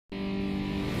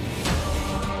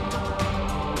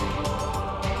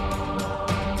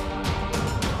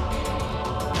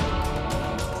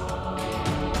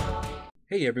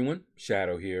Hey everyone,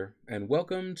 Shaedow here, and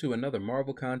welcome to another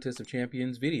Marvel Contest of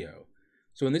Champions video.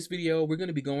 So in this video, we're going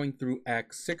to be going through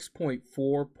Act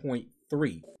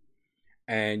 6.4.3,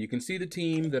 and you can see the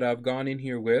team that I've gone in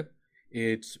here with.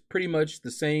 It's pretty much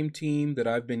the same team that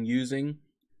I've been using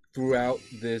throughout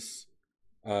this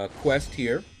quest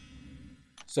here.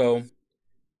 So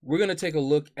we're going to take a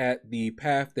look at the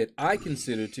path that I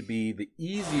consider to be the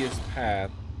easiest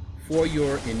path for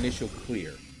your initial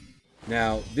clear.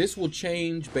 Now, this will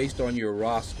change based on your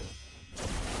roster.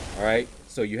 All right,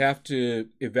 so you have to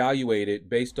evaluate it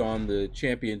based on the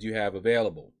champions you have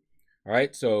available. All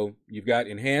right, so you've got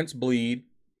Enhanced Bleed,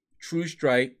 True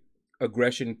Strike,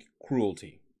 Aggression,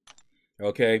 Cruelty.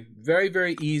 Okay, very,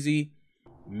 very easy.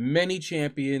 Many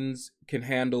champions can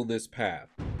handle this path.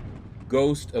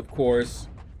 Ghost, of course,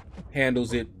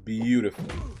 handles it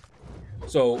beautifully.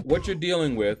 So what you're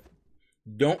dealing with,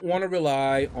 don't want to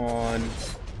rely on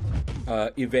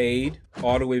evade,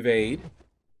 auto evade,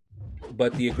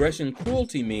 but the aggression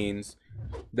cruelty means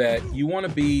that you want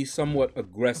to be somewhat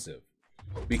aggressive,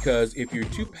 because if you're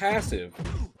too passive,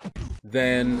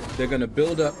 then they're going to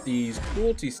build up these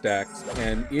cruelty stacks,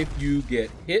 and if you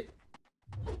get hit,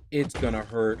 it's going to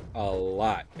hurt a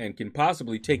lot and can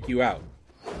possibly take you out.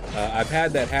 I've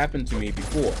had that happen to me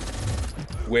before,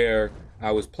 where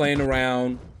I was playing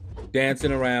around,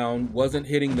 dancing around, wasn't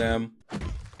hitting them,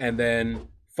 and then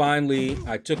finally,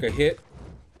 I took a hit,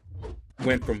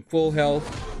 went from full health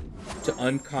to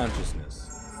unconsciousness.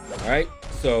 All right,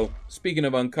 so speaking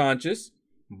of unconscious,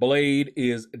 Blade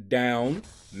is down,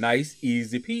 nice,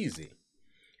 easy peasy.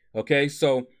 Okay,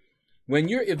 so when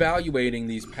you're evaluating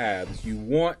these paths, you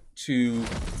want to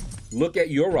look at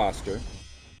your roster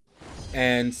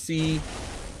and see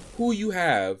who you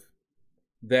have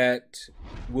that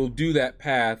will do that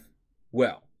path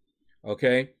well.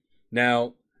 Okay,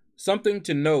 now, something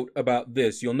to note about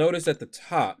this, you'll notice at the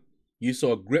top, you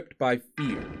saw Gripped by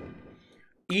Fear.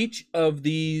 Each of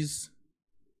these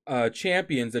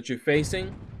champions that you're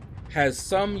facing has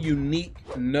some unique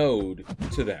node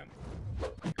to them.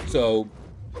 So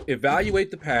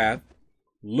evaluate the path,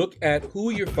 look at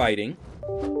who you're fighting,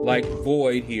 like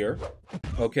Void here,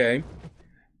 okay?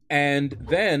 And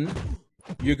then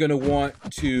you're gonna want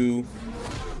to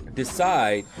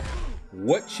decide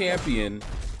what champion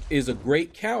is a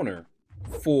great counter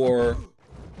for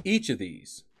each of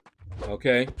these.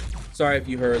 Okay, sorry if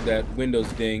you heard that Windows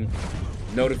ding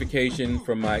notification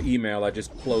from my email. I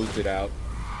just closed it out.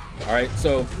 All right,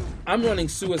 so I'm running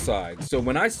Suicide, so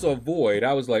when I saw Void,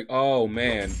 I was like, oh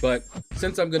man, but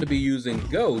since I'm going to be using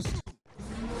Ghost,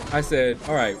 I said,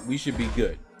 all right, we should be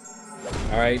good.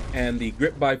 All right, and the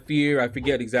Grip by Fear, I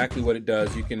forget exactly what it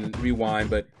does. You can rewind,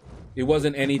 but it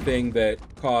wasn't anything that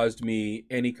caused me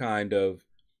any kind of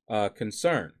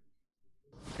concern.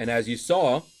 And as you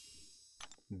saw,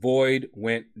 Void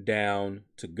went down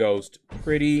to Ghost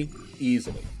pretty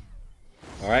easily.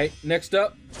 All right, next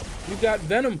up, we've got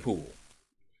Venom Pool.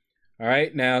 All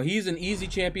right, now he's an easy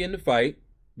champion to fight,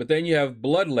 but then you have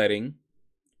Bloodletting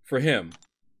for him.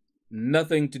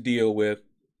 Nothing to deal with.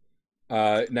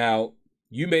 Now,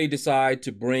 you may decide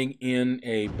to bring in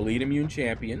a Bleed Immune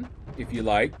champion if you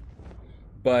like,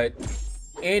 but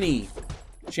any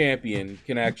champion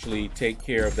can actually take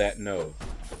care of that node.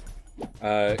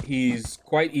 He's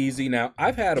quite easy. Now,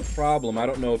 I've had a problem, I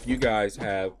don't know if you guys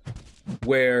have,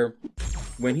 where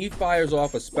when he fires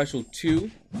off a special 2,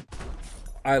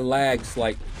 I lag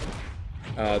slightly.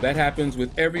 That happens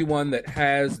with everyone that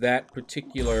has that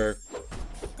particular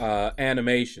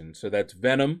animation. So that's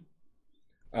Venom,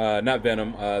 not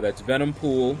Venom, that's Venom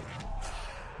Pool,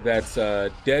 that's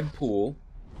Deadpool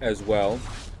as well.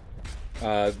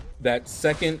 That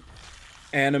second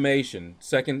animation,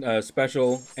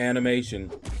 special animation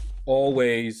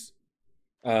always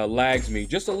lags me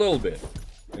just a little bit,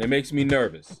 and it makes me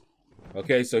nervous.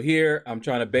 Okay, so here I'm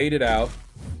trying to bait it out.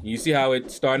 You see how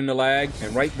it's starting to lag?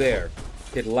 And right there,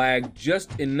 it lagged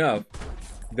just enough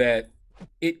that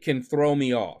it can throw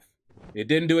me off. It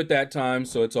didn't do it that time,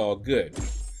 so it's all good.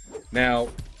 Now,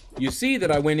 you see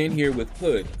that I went in here with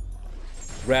Hood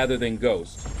rather than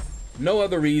Ghost. No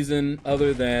other reason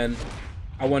other than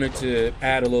I wanted to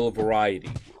add a little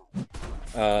variety.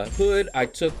 Hood I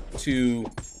took to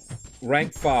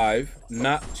rank 5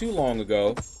 not too long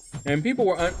ago, and people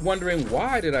were wondering,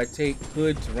 why did I take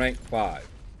Hood to rank 5?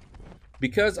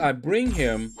 Because I bring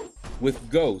him with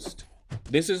Ghost.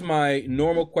 This is my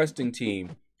normal questing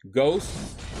team.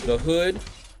 Ghost, the Hood,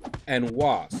 and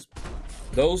Wasp.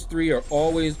 Those 3 are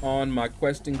always on my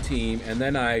questing team, and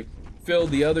then I fill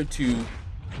the other 2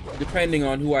 depending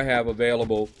on who I have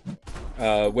available,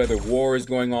 whether war is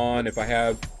going on, if I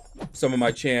have some of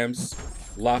my champs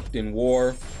locked in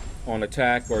war on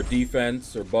attack or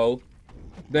defense or both,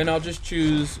 then I'll just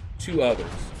choose 2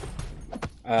 others.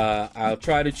 I'll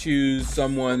try to choose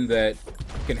someone that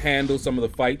can handle some of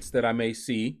the fights that I may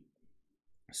see.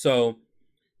 So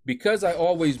because I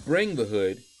always bring the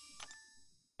hood,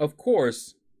 of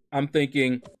course, I'm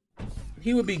thinking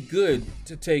he would be good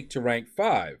to take to rank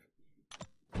 5.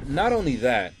 Not only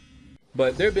that,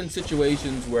 but there have been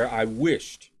situations where I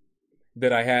wished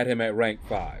that I had him at rank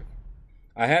 5.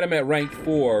 I had him at rank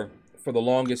 4 for the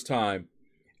longest time,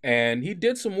 and he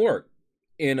did some work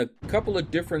in a couple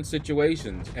of different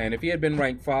situations. And if he had been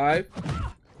rank 5,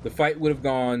 the fight would have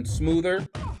gone smoother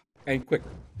and quicker.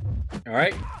 All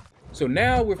right? So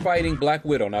now we're fighting Black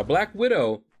Widow. Now, Black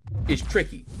Widow is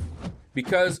tricky.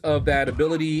 Because of that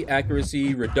ability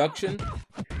accuracy reduction,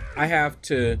 I have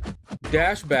to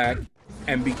dash back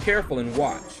and be careful and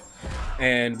watch.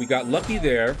 And we got lucky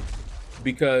there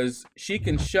because she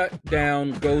can shut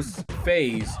down Ghost's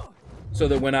phase so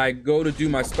that when I go to do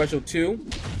my special 2,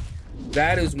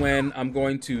 that is when I'm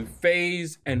going to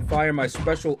phase and fire my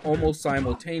special almost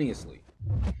simultaneously.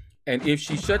 And if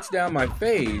she shuts down my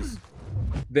phase,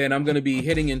 then I'm going to be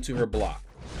hitting into her block.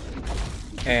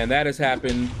 And that has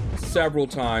happened several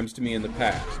times to me in the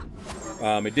past.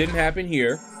 It didn't happen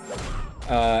here,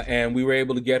 and we were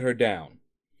able to get her down.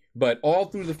 But all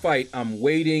through the fight, I'm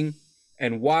waiting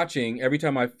and watching every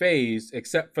time I phase,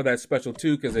 except for that special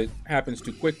 2, because it happens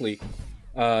too quickly.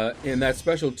 In that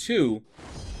special 2,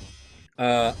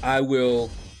 I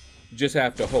will just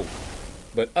have to hope.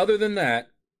 But other than that,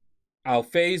 I'll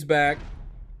phase back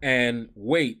and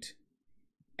wait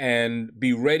and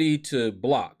be ready to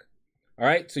block. All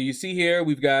right, so you see here,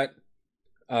 we've got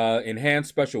Enhanced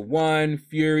Special 1,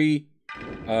 Fury.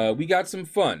 We got some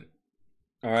fun.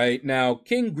 All right, now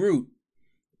King Groot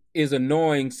is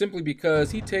annoying simply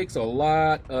because he takes a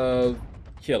lot of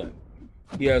killing.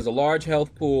 He has a large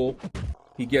health pool.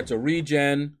 He gets a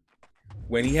regen.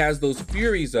 When he has those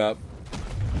Furies up,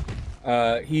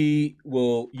 he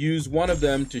will use one of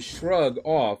them to shrug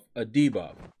off a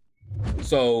debuff.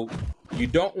 So you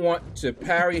don't want to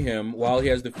parry him while he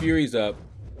has the Furies up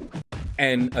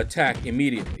and attack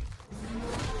immediately.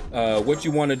 What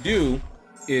you want to do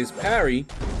is parry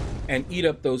and eat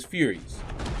up those Furies.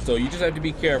 So you just have to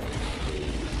be careful.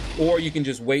 Or you can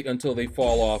just wait until they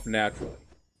fall off naturally.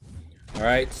 All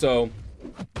right, so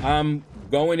I'm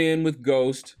going in with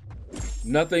Ghost.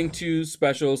 Nothing too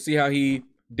special. See how he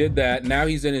did that. Now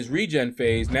he's in his regen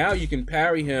phase. Now you can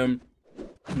parry him,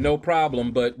 no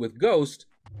problem. But with Ghost,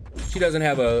 she doesn't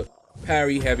have a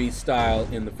parry-heavy style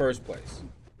in the first place.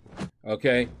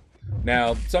 Okay?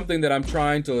 Now, something that I'm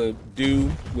trying to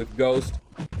do with Ghost,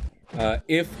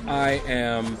 if I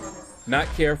am not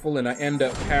careful and I end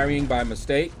up parrying by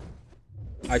mistake,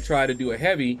 I try to do a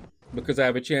heavy because I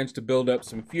have a chance to build up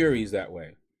some Furies that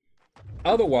way.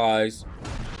 Otherwise,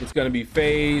 it's going to be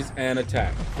phase and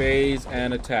attack,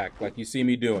 like you see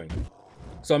me doing.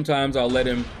 Sometimes I'll let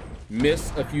him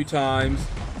miss a few times,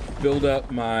 build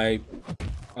up my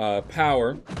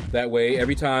power. That way,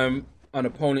 every time an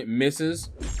opponent misses,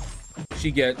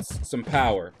 she gets some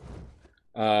power.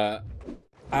 I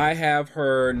have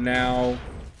her now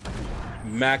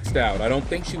maxed out. I don't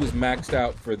think she was maxed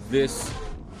out for this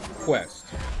quest,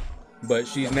 but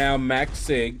she's now max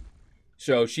sig,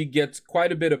 so she gets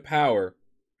quite a bit of power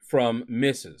from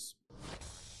misses.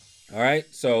 All right,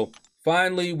 so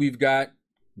finally we've got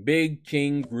Big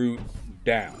King Groot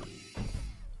down.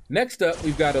 Next up,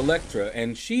 we've got Elektra,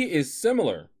 and she is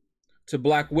similar to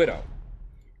Black Widow,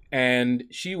 and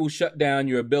she will shut down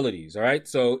your abilities. All right,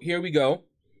 so here we go.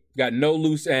 Got no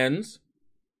loose ends.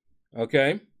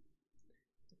 Okay,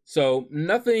 so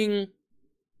nothing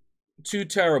too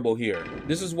terrible here.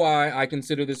 This is why I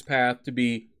consider this path to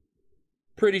be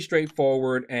pretty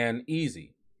straightforward and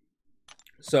easy.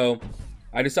 So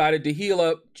I decided to heal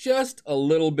up just a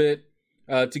little bit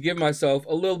to give myself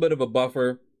a little bit of a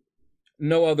buffer.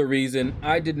 No other reason.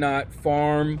 I did not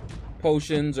farm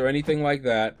potions or anything like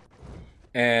that.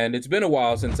 And it's been a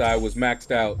while since I was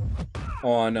maxed out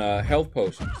on health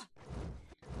potions.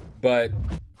 But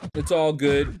it's all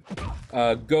good.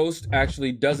 Ghost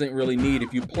actually doesn't really need,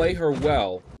 if you play her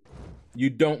well,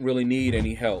 you don't really need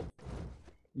any help.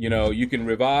 You know, you can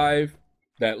revive.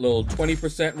 That little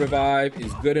 20% revive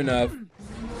is good enough.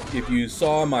 If you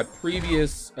saw my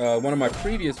previous, one of my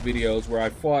previous videos where I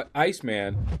fought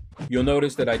Iceman, you'll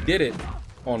notice that I did it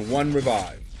on 1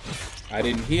 revive. I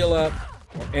didn't heal up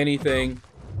or anything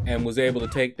and was able to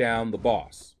take down the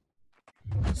boss.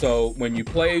 So when you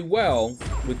play well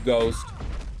with Ghost,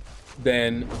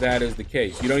 then that is the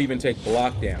case. You don't even take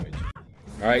block damage.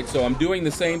 All right, so I'm doing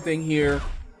the same thing here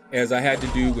as I had to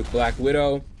do with Black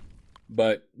Widow,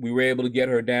 but we were able to get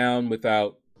her down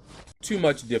without too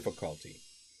much difficulty.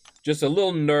 Just a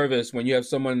little nervous when you have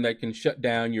someone that can shut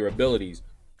down your abilities.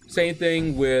 Same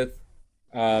thing with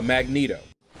Magneto.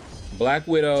 Black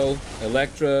Widow,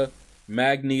 Elektra,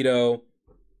 Magneto,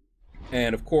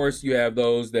 and of course you have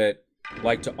those that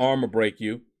like to armor break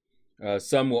you.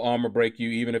 Some will armor break you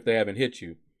even if they haven't hit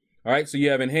you. All right, so you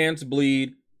have enhanced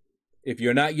bleed. If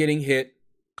you're not getting hit,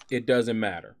 it doesn't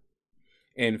matter.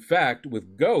 In fact,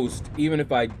 with Ghost, even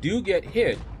if I do get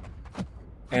hit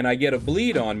and I get a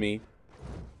bleed on me,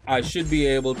 I should be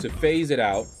able to phase it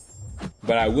out,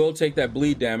 but I will take that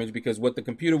bleed damage because what the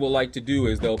computer will like to do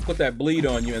is they'll put that bleed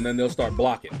on you and then they'll start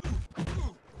blocking.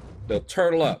 They'll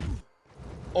turtle up.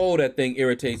 Oh, that thing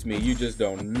irritates me. You just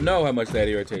don't know how much that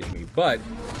irritates me. But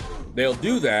they'll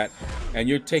do that and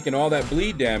you're taking all that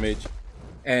bleed damage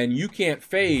and you can't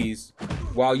phase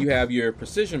while you have your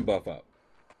precision buff up.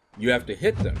 You have to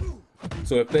hit them.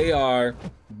 So if they are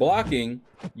blocking,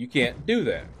 you can't do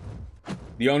that.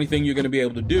 The only thing you're going to be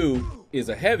able to do is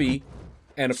a heavy,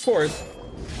 and of course,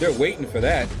 they're waiting for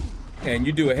that. And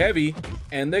you do a heavy,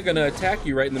 and they're going to attack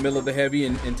you right in the middle of the heavy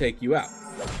and take you out.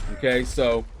 Okay,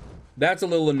 so that's a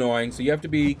little annoying, so you have to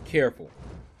be careful.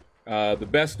 The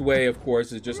best way, of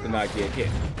course, is just to not get hit.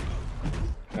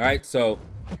 All right, so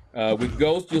with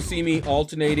Ghost, you'll see me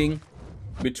alternating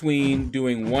between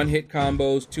doing 1-hit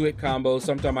combos, 2-hit combos.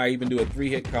 Sometimes I even do a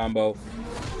 3-hit combo.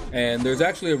 And there's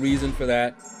actually a reason for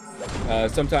that.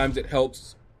 Sometimes it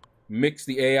helps mix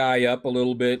the AI up a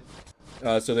little bit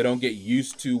so they don't get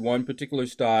used to one particular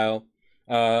style.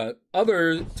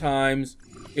 Other times,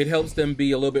 it helps them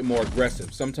be a little bit more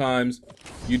aggressive. Sometimes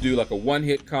you do like a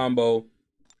 1-hit combo,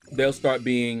 they'll start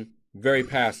being very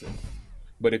passive.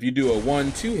 But if you do a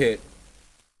 1-2 hit,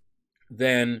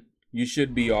 then you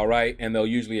should be all right, and they'll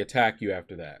usually attack you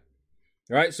after that.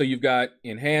 All right, so you've got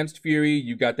Enhanced Fury,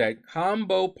 you've got that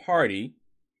combo party,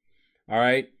 all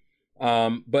right?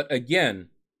 But again,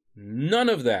 none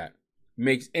of that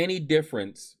makes any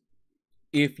difference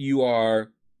if you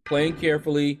are playing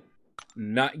carefully,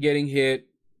 not getting hit,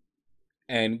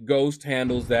 and Ghost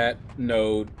handles that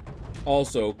node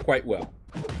also quite well.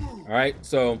 All right,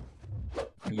 so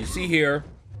you see here,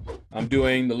 I'm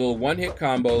doing the little 1-hit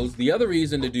combos. The other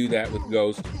reason to do that with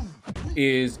Ghost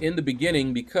is in the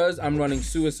beginning, because I'm running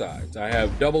suicides. I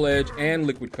have Double Edge and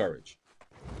Liquid Courage.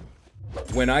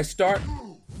 When I start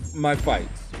my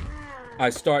fights, I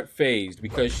start phased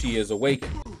because she is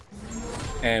awakened.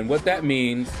 And what that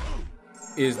means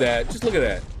is that, just look at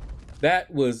that.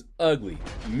 That was ugly.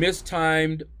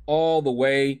 Mistimed all the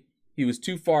way. He was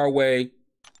too far away.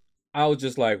 I was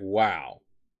just like, wow.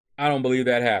 I don't believe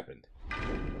that happened.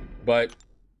 But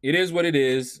it is what it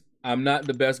is. I'm not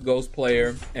the best Ghost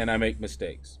player, and I make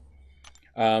mistakes.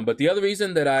 But the other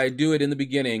reason that I do it in the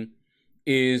beginning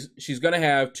is she's going to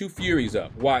have 2 Furies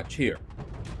up. Watch here.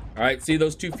 All right, see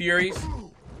those 2 Furies?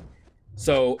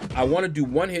 So I want to do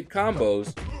 1-hit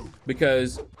combos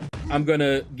because I'm going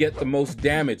to get the most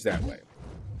damage that way.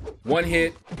 1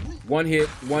 hit, 1 hit,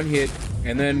 1 hit,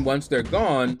 and then once they're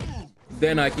gone,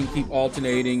 then I can keep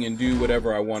alternating and do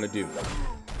whatever I want to do.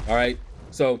 All right,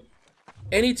 so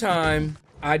anytime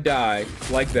I die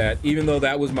like that, even though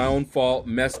that was my own fault,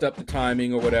 messed up the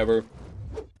timing or whatever,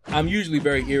 I'm usually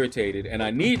very irritated and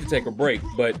I need to take a break.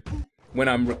 But when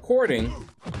I'm recording,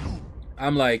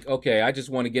 I'm like, okay, I just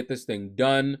want to get this thing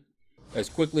done as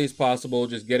quickly as possible,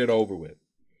 just get it over with.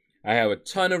 I have a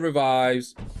ton of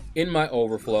revives in my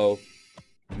overflow.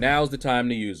 Now's the time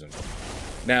to use them.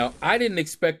 Now, I didn't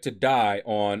expect to die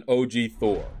on OG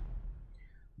Thor,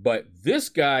 but this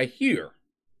guy here,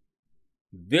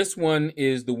 this one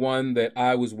is the one that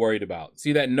I was worried about.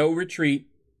 See that no retreat,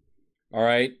 all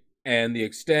right, and the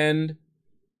extend,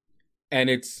 and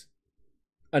it's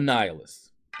a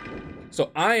nihilist.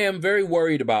 So I am very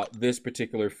worried about this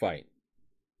particular fight.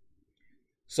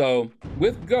 So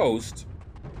with Ghost,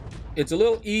 it's a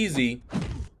little easy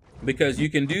because you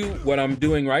can do what I'm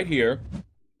doing right here.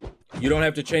 You don't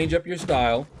have to change up your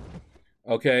style,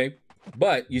 okay?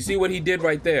 But you see what he did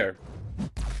right there,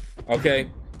 okay?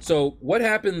 So what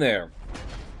happened there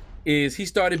is he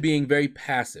started being very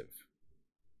passive,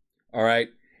 all right?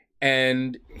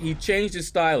 And he changed his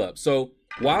style up. So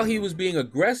while he was being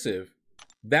aggressive,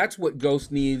 that's what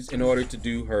Ghost needs in order to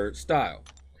do her style.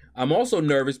 I'm also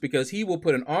nervous because he will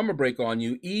put an armor break on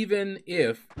you even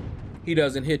if he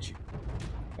doesn't hit you,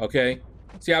 okay?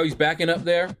 See how he's backing up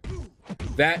there?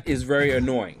 That is very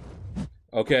annoying,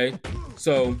 okay?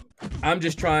 So I'm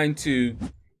just trying to,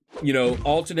 you know,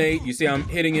 alternate. You see I'm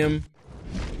hitting him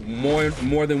more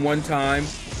than one time,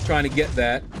 trying to get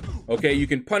that, Okay, you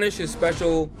can punish his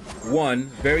special 1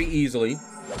 very easily.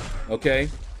 Okay,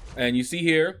 and you see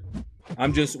here,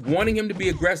 I'm just wanting him to be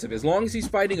aggressive. As long as he's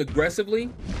fighting aggressively,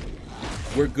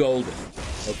 we're golden.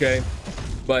 Okay,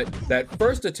 but that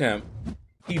first attempt,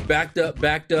 he backed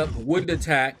up, wouldn't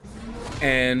attack,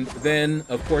 and then,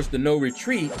 of course, the no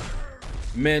retreat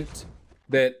meant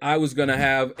that I was gonna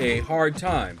have a hard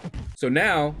time. So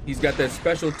now he's got that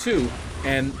special 2,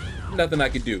 and nothing I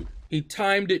could do. He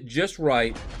timed it just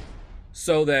right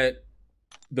so that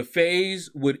the phase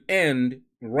would end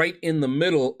right in the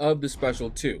middle of the special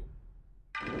 2.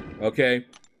 Okay?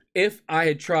 If I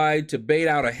had tried to bait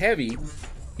out a heavy,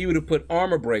 he would have put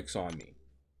armor breaks on me.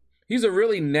 He's a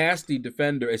really nasty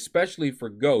defender, especially for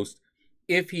Ghost,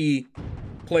 if he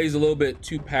plays a little bit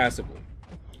too passively.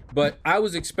 But I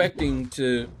was expecting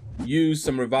to use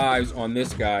some revives on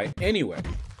this guy anyway.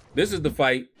 This is the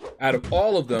fight out of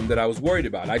all of them that I was worried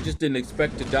about. I just didn't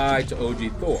expect to die to OG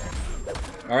Thor.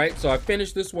 All right, so I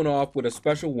finished this one off with a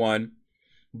special 1,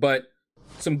 but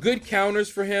some good counters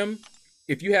for him.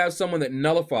 If you have someone that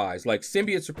nullifies, like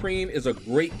Symbiote Supreme is a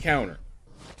great counter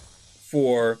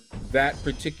for that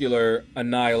particular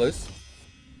Annihilus.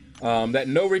 That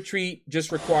no retreat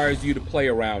just requires you to play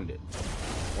around it.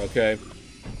 Okay,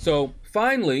 so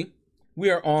finally, we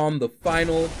are on the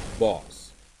final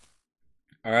boss.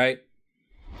 All right,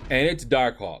 and it's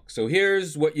Darkhawk. So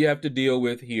here's what you have to deal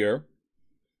with here.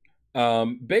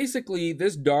 Basically,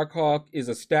 this Darkhawk is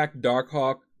a stacked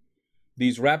Darkhawk.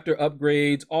 These Raptor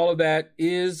upgrades, all of that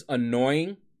is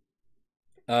annoying.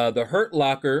 The Hurt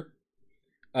Locker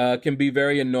can be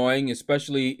very annoying,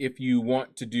 especially if you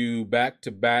want to do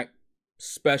back-to-back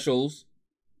specials.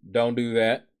 Don't do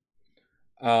that.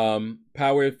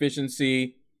 Power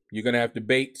efficiency, you're going to have to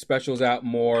bait specials out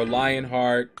more.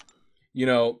 Lionheart, you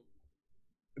know,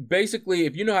 basically,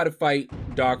 if you know how to fight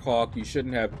Darkhawk, you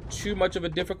shouldn't have too much of a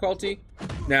difficulty.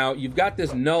 Now, you've got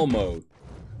this null mode.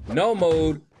 Null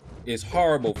mode is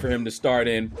horrible for him to start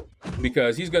in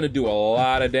because he's going to do a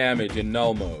lot of damage in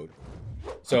null mode.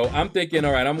 So I'm thinking,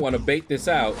 all right, I'm going to bait this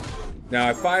out. Now,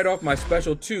 I fired off my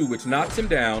special 2, which knocks him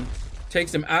down,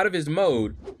 takes him out of his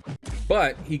mode,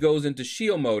 but he goes into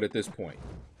shield mode at this point.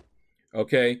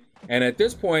 Okay, and at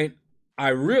this point, I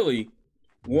really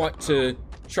want to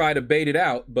try to bait it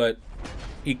out, but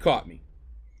he caught me.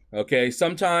 Okay,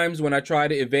 sometimes when I try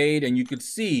to evade, and you could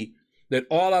see that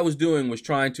all I was doing was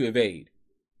trying to evade.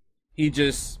 He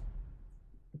just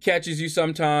catches you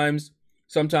sometimes.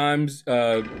 Sometimes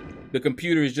the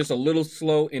computer is just a little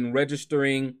slow in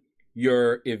registering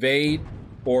your evade,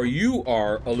 or you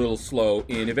are a little slow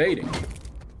in evading.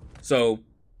 So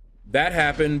that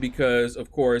happened because,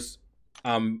 of course,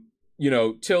 I'm,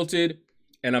 tilted,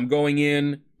 and I'm going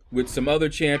in with some other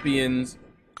champions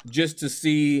just to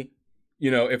see,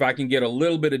 if I can get a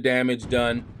little bit of damage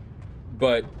done,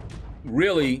 but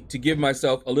really to give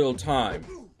myself a little time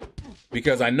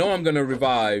because I know I'm going to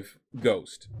revive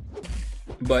Ghost.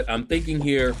 But I'm thinking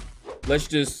here, let's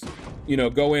just,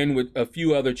 go in with a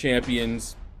few other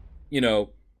champions,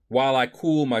 while I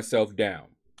cool myself down.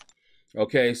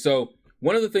 Okay, so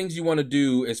one of the things you want to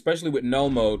do, especially with null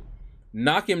mode,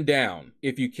 knock him down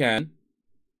if you can.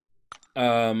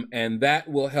 And that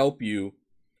will help you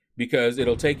because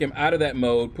it'll take him out of that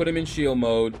mode, put him in shield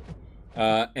mode,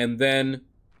 and then,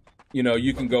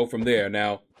 you can go from there.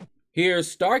 Now, here,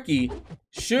 Starkey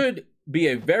should be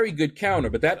a very good counter,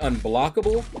 but that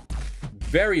unblockable,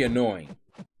 very annoying.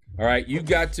 All right, you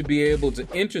got to be able to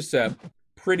intercept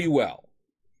pretty well.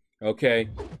 Okay,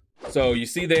 so you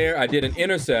see there, I did an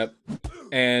intercept,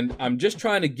 and I'm just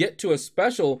trying to get to a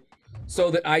special so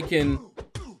that I can,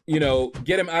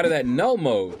 get him out of that null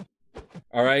mode.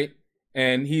 All right,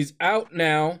 and he's out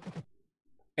now,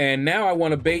 and now I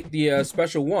want to bait the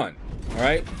special 1. All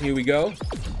right, here we go.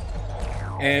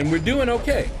 And we're doing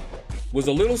okay. Was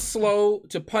a little slow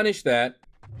to punish that,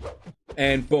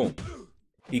 and boom.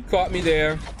 He caught me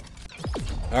there.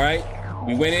 All right,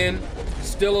 we went in,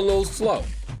 still a little slow.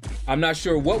 I'm not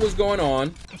sure what was going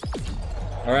on.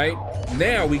 All right,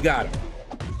 now we got him.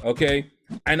 Okay,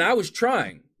 and I was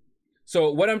trying.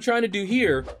 So what I'm trying to do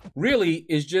here really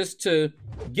is just to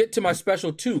get to my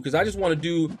special 2 because I just want to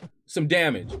do some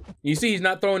damage. You see he's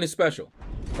not throwing his special.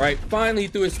 All right, finally he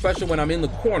threw his special when I'm in the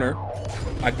corner.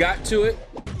 I got to it.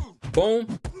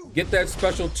 Boom. Get that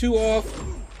special 2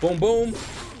 off. Boom, boom.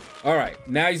 All right,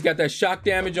 now he's got that shock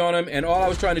damage on him, and all I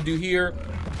was trying to do here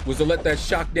was to let that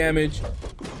shock damage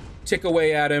tick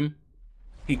away at him.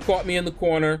 He caught me in the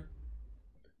corner.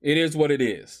 It is what it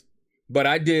is. But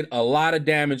I did a lot of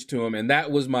damage to him, and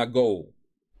that was my goal.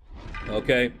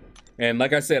 Okay? And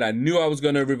like I said, I knew I was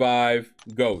going to revive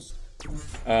Ghost.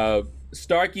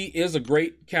 Starkey is a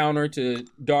great counter to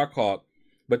Darkhawk,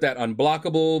 but that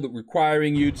unblockable,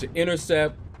 requiring you to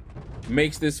intercept,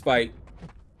 makes this fight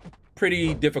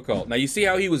pretty difficult. Now you see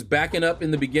how he was backing up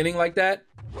in the beginning like that?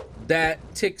 That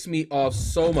ticks me off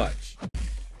so much.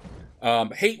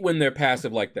 Hate when they're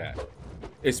passive like that,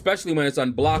 especially when it's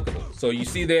unblockable. So you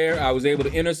see there, I was able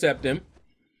to intercept him.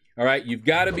 All right, you've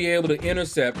got to be able to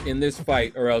intercept in this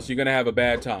fight or else you're going to have a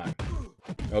bad time.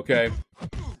 Okay,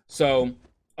 so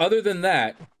other than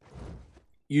that,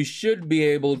 you should be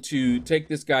able to take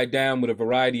this guy down with a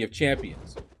variety of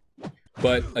champions.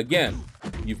 But again,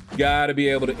 you've got to be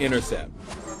able to intercept.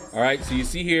 All right, so you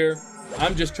see here,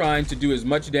 I'm just trying to do as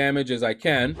much damage as I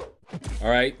can. All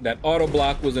right, that auto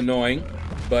block was annoying,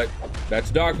 but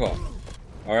that's Darkhawk.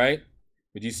 All right,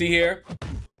 but you see here,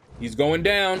 he's going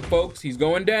down, folks. He's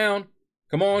going down.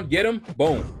 Come on, get him.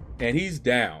 Boom. And he's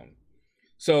down.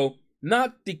 So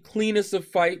not the cleanest of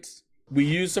fights. We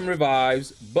used some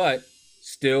revives, but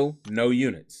still no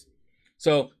units.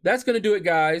 So that's going to do it,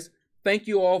 guys. Thank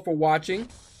you all for watching.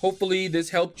 Hopefully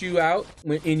this helped you out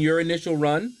in your initial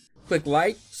run. Click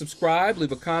like, subscribe,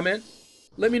 leave a comment.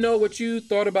 Let me know what you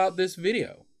thought about this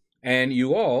video. And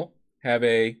you all have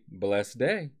a blessed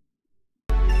day.